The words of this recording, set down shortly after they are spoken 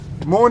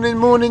Morning,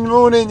 morning,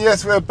 morning.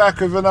 Yes, we're back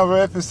with another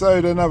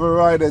episode, another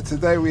rider.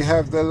 Today we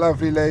have the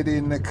lovely lady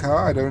in the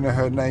car. I don't know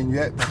her name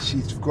yet, but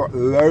she's got a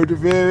load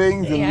of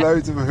earrings and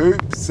loads of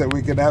hoops, so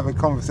we can have a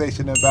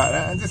conversation about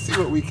that and just see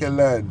what we can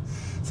learn.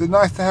 So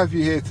nice to have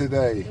you here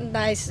today.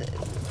 Nice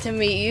to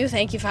meet you.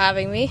 Thank you for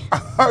having me.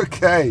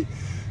 Okay.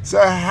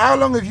 So how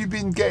long have you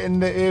been getting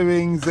the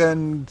earrings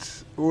and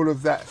all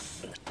of that?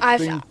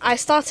 I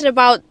started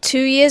about 2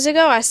 years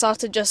ago. I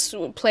started just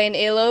playing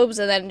earlobes,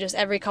 and then just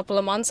every couple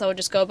of months I would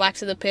just go back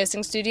to the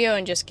piercing studio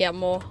and just get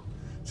more.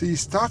 So you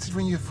started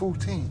when you were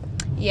 14?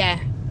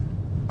 Yeah.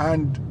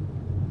 And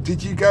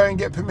did you go and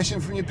get permission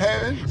from your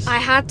parents? I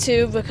had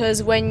to,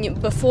 because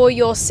before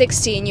you're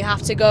 16 you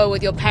have to go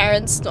with your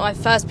parents. My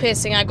first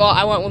piercing I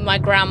went with my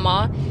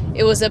grandma.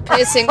 It was a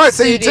piercing so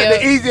studio. You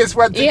took the easiest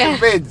one to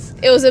convince.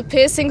 It was a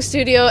piercing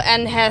studio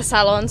and hair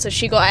salon, so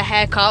she got a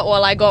haircut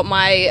while I got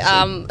my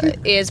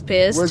ears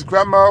pierced. Was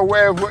grandma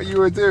aware of what you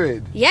were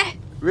doing? Yeah.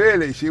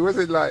 Really? She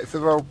wasn't like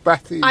some old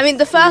batty? I mean,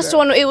 the first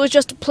one, it was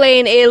just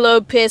plain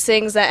earlobe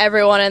piercings that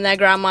everyone and their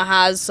grandma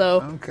has,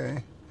 so...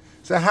 Okay.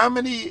 So how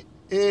many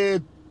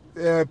ear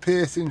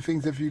piercing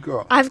things have you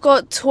got? I've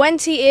got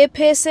 20 ear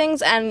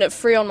piercings and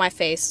 3 on my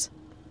face.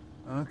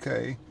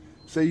 Okay.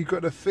 So you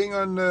got a thing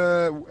on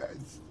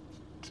the...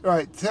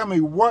 Right, tell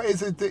me, what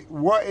is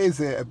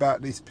it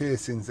about these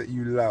piercings that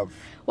you love?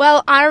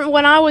 Well,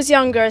 when I was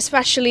younger,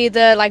 especially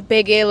the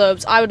big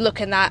earlobes, I would look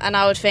in that and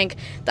I would think,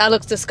 that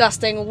looks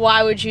disgusting,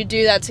 why would you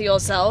do that to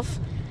yourself?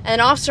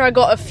 And after I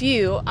got a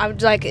few, I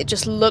would it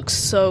just looks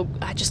so...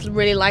 I just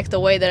really like the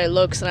way that it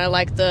looks, and I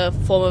like the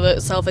form of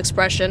it,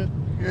 self-expression.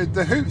 Yeah,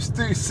 the hoops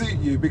do suit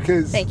you,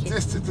 because Thank you.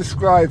 Just to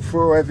describe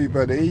for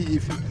everybody,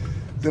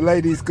 the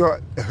lady's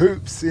got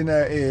hoops in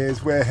her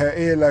ears where her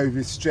earlobe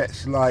is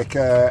stretched like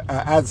a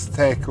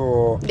Aztec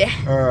or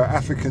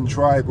African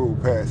tribal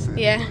person.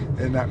 Yeah.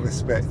 In that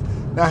respect.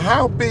 Now,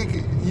 how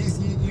big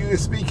you were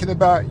speaking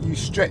about? You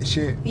stretch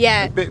it.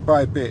 Yeah. Bit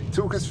by bit.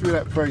 Talk us through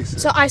that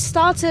process. So I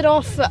started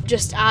off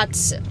just at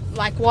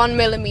 1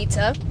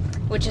 millimeter,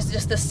 which is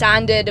just the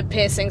standard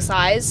piercing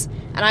size,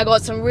 and I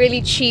got some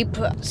really cheap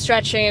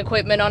stretching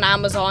equipment on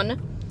Amazon,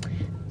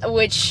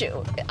 which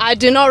I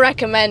do not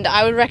recommend.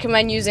 I would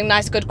recommend using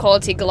nice, good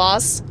quality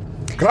glass.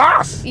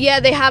 Glass? Yeah,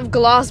 they have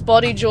glass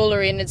body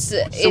jewelry, and it's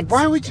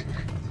why would you...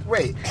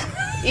 Wait.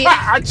 Yeah.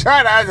 I'm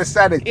trying to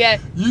understand it. Yeah.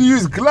 You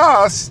use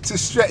glass to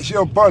stretch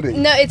your body?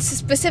 No, it's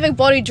specific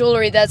body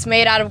jewelry that's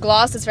made out of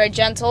glass. It's very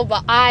gentle,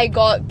 but I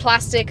got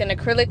plastic and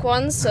acrylic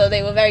ones, so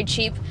they were very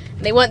cheap.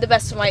 They weren't the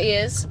best for my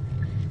ears,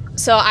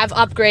 so I've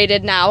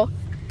upgraded now.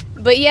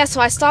 But yeah, so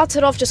I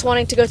started off just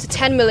wanting to go to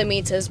 10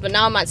 millimeters, but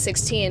now I'm at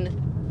 16.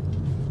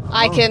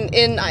 I can,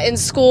 in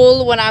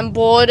school, when I'm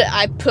bored,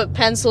 I put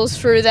pencils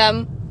through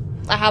them.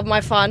 I have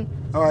my fun.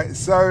 All right,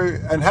 so,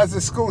 and has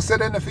the school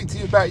said anything to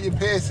you about your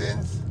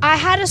piercings? I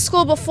had a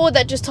school before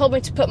that just told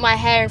me to put my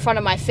hair in front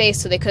of my face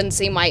so they couldn't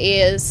see my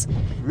ears.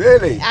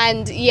 Really?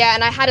 And yeah,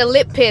 and I had a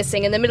lip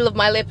piercing in the middle of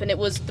my lip, and it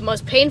was the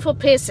most painful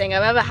piercing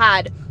I've ever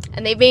had.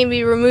 And they made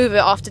me remove it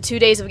after 2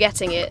 days of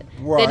getting it.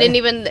 Why?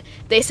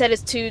 They said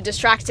it's too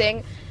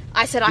distracting.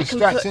 I said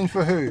Distraction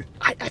for who?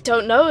 I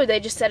don't know. They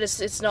just said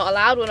it's not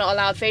allowed. We're not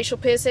allowed facial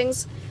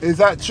piercings. Is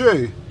that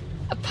true?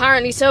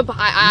 Apparently so, but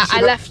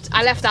I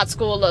left that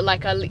school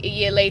a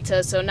year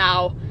later. So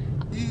now.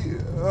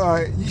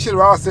 You should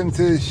have asked them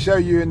to show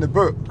you in the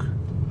book.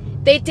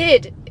 They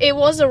did. It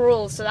was a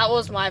rule, so that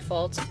was my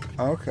fault.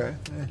 Okay.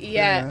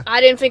 Yeah, I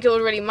didn't think it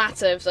would really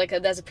matter if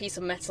there's a piece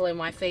of metal in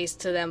my face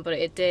to them, but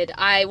it did.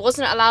 I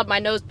wasn't allowed my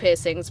nose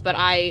piercings, but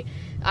I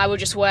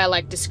would just wear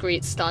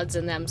discreet studs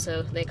in them,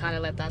 so they kind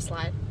of let that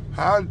slide.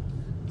 How?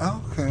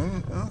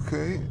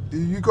 Okay.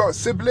 You got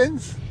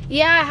siblings?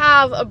 Yeah, I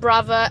have a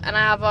brother and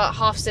I have a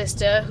half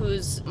sister.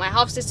 My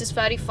half sister's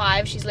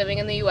 35. She's living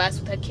in the US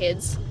with her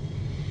kids.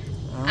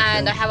 Okay.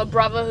 And I have a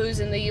brother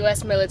who's in the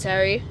US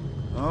military.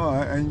 All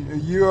right,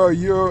 and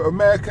you're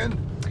American?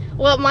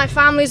 Well, my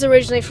family's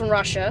originally from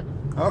Russia.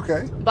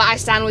 Okay. But I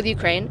stand with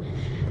Ukraine.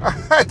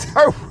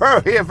 Don't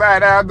worry about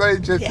that. I'm not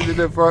interested in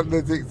the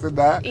politics and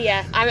that.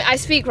 Yeah, I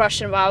speak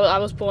Russian, but I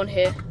was born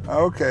here.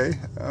 Okay,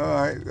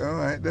 all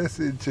right. That's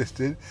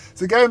interesting.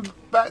 So going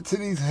back to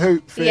these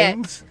hoop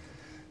things,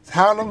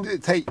 how long did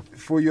it take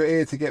for your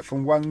ear to get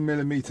from 1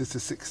 millimeter to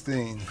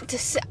 16?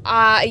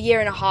 A year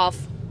and a half.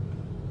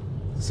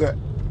 So,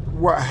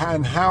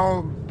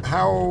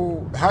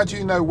 how do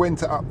you know when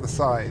to up the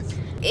size?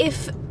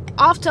 If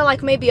after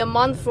maybe a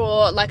month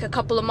or a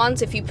couple of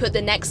months, if you put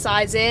the next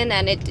size in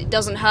and it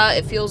doesn't hurt,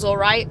 it feels all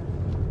right,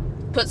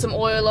 put some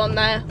oil on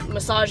there,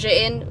 massage it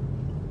in.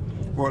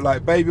 What,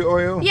 like baby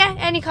oil? Yeah,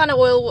 any kind of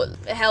oil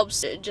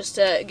helps just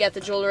to get the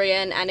jewelry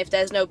in, and if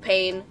there's no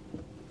pain.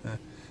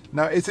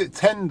 Now, is it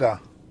tender?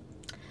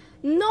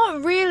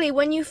 Not really.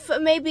 When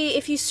maybe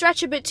if you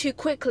stretch a bit too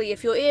quickly,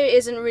 if your ear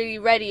isn't really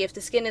ready, if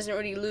the skin isn't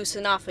really loose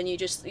enough, and you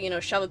just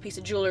shove a piece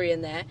of jewelry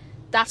in there,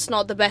 that's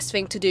not the best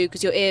thing to do,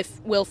 because your ear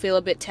will feel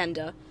a bit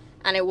tender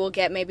and it will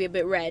get maybe a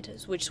bit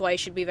red, which is why you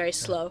should be very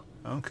slow.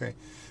 Okay.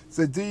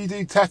 So do you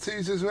do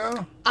tattoos as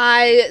well?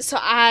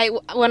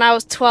 When I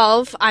was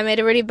 12, I made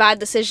a really bad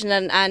decision,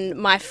 and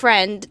my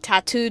friend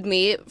tattooed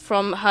me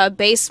from her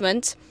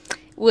basement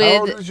with... How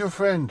old was your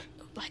friend?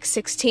 Like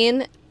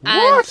 16.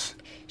 What?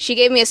 She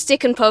gave me a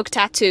stick and poke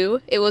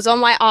tattoo. It was on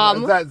my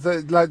arm. Like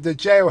the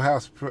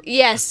jailhouse.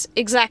 Yes,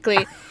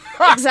 exactly.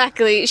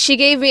 Exactly. She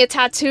gave me a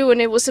tattoo,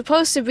 and it was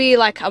supposed to be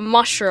like a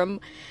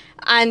mushroom,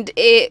 and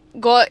it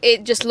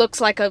just looks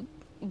like a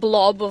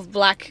blob of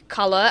black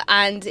color,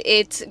 and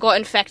it got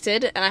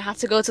infected, and I had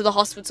to go to the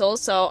hospital.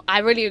 So I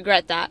really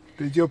regret that.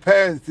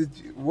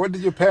 What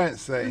did your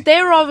parents say?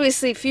 They were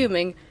obviously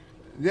fuming.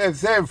 Yeah,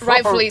 they're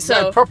rightfully so.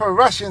 They're proper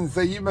Russians.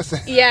 So you must.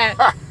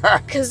 Yeah,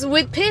 because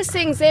with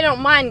piercings they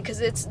don't mind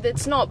because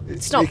it's not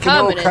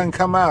permanent. Can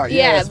come out.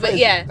 Yeah, but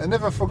yeah. I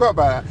never forgot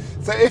about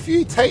that. So if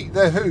you take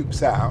the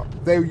hoops out,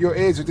 your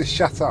ears will just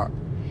shut up.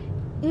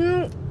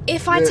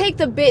 If I take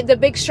the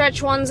big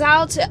stretch ones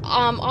out,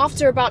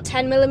 after about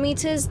 10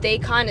 millimeters, they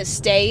kind of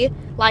stay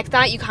like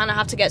that. You kind of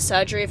have to get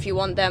surgery if you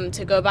want them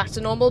to go back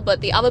to normal.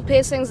 But the other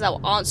piercings that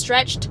aren't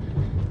stretched,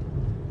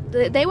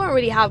 they won't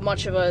really have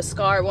much of a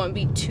scar. It won't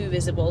be too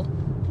visible.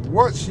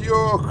 What's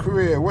your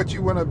career? What do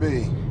you want to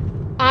be?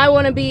 I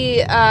want to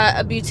be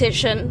a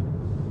beautician,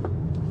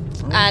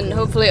 and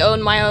hopefully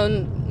own my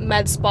own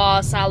med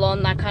spa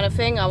salon, that kind of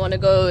thing. I want to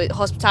go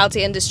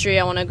hospitality industry.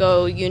 I want to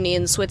go uni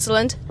in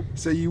Switzerland.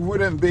 So you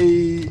wouldn't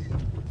be...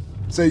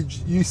 So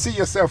you see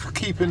yourself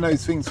keeping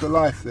those things for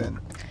life then?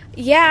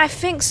 Yeah, I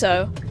think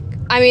so.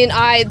 I mean,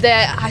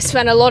 I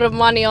spent a lot of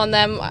money on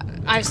them.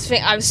 I've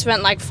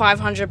spent like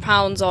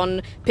 £500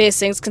 on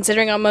piercings.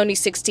 Considering I'm only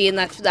 16,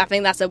 I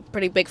think that's a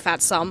pretty big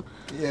fat sum.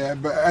 Yeah,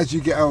 but as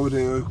you get older,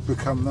 it'll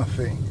become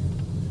nothing.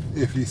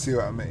 If you see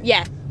what I mean.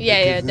 Yeah,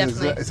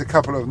 definitely. It's a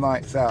couple of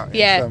nights out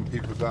in some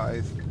people's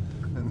eyes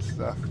and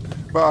stuff.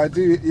 But I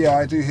do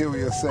hear what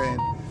you're saying.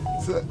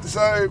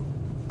 So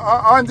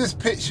I'm just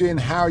picturing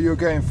how you're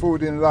going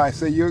forward in life.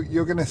 So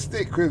you're going to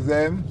stick with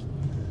them,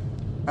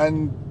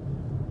 and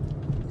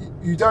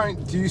you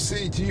don't. Do you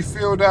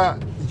feel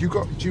that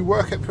do you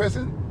work at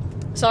present?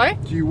 Sorry?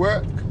 Do you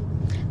work?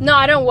 No,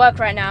 I don't work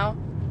right now.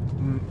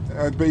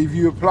 But have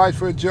you applied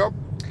for a job?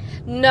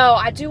 No,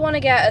 I do want to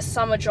get a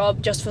summer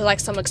job just for like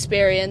some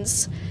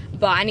experience,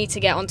 but I need to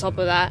get on top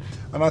of that.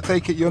 And I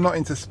take it you're not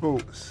into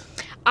sports?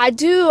 I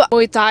do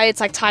Muay Thai. It's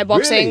like Thai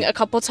boxing. Really? A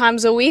couple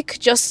times a week,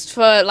 just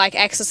for like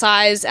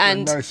exercise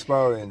and no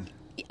sparring.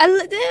 A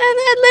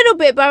little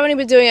bit, but I've only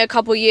been doing it a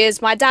couple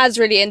years. My dad's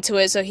really into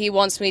it, so he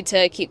wants me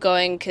to keep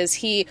going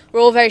because we're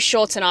all very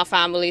short in our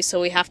family,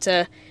 so we have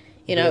to,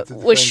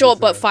 we're short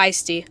but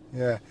feisty.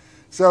 Yeah.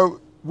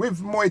 So with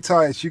Muay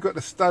Thai, you got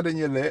the stud in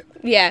your lip.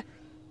 Yeah.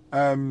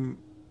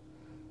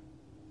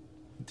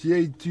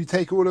 Do you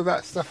take all of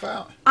that stuff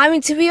out? I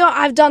mean, to be honest,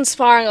 I've done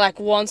sparring like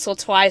once or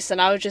twice,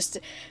 and I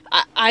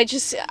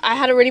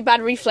had a really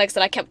bad reflex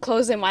that I kept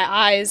closing my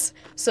eyes,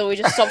 so we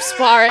just stopped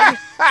sparring.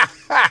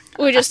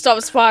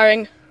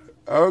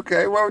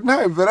 Okay, well,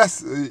 no, but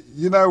that's,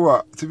 you know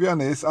what, to be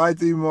honest, I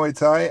do Muay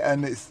Thai,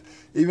 and it's,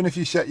 even if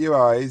you shut your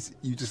eyes,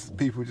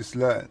 people just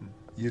learn.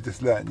 You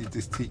just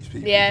teach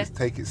people. Yeah. You just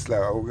take it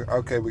slow.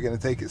 Okay, we're going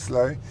to take it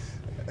slow,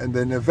 and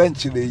then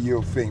eventually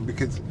you'll think,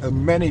 because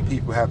many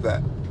people have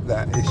that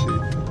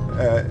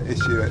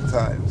issue at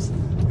times,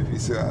 if you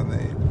see what I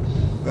mean.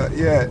 But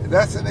yeah,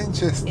 that's an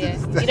interesting.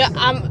 Yeah.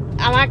 I'm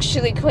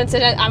actually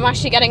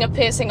getting a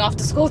piercing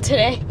after school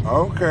today.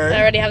 Okay. I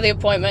already have the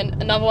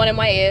appointment. Another one in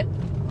my ear.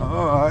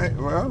 All right.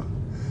 Well,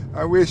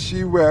 I wish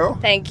you well.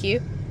 Thank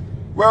you.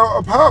 Well,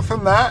 apart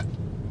from that,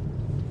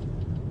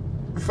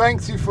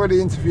 thanks you for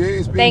the interview.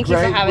 It's been Thank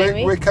great. You for having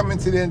me. We're coming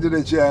to the end of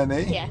the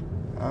journey. Yeah.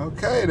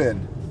 Okay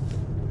then.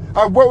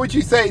 What would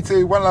you say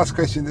to, one last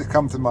question that's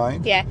come to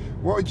mind. Yeah.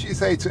 What would you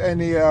say to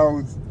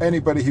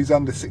anybody who's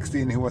under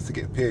 16 who wants to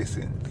get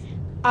piercing?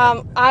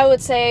 I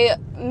would say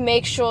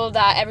make sure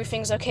that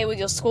everything's okay with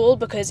your school,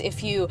 because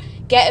if you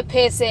get a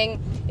piercing,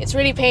 it's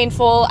really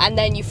painful, and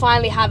then you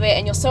finally have it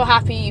and you're so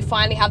happy you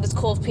finally have this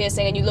cool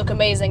piercing and you look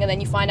amazing, and then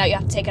you find out you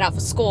have to take it out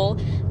for school.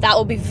 That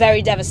will be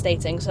very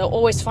devastating, so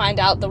always find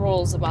out the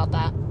rules about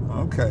that.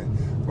 Okay.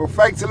 Well,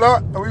 thanks a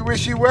lot, and we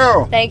wish you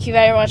well. Thank you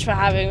very much for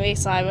having me,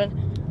 Simon.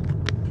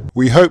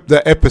 We hope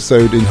that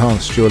episode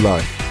enhanced your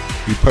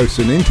life. We post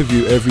an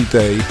interview every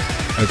day,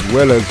 as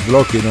well as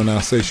vlogging on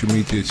our social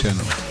media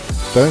channel.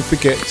 Don't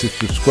forget to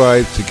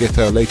subscribe to get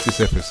our latest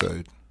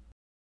episode.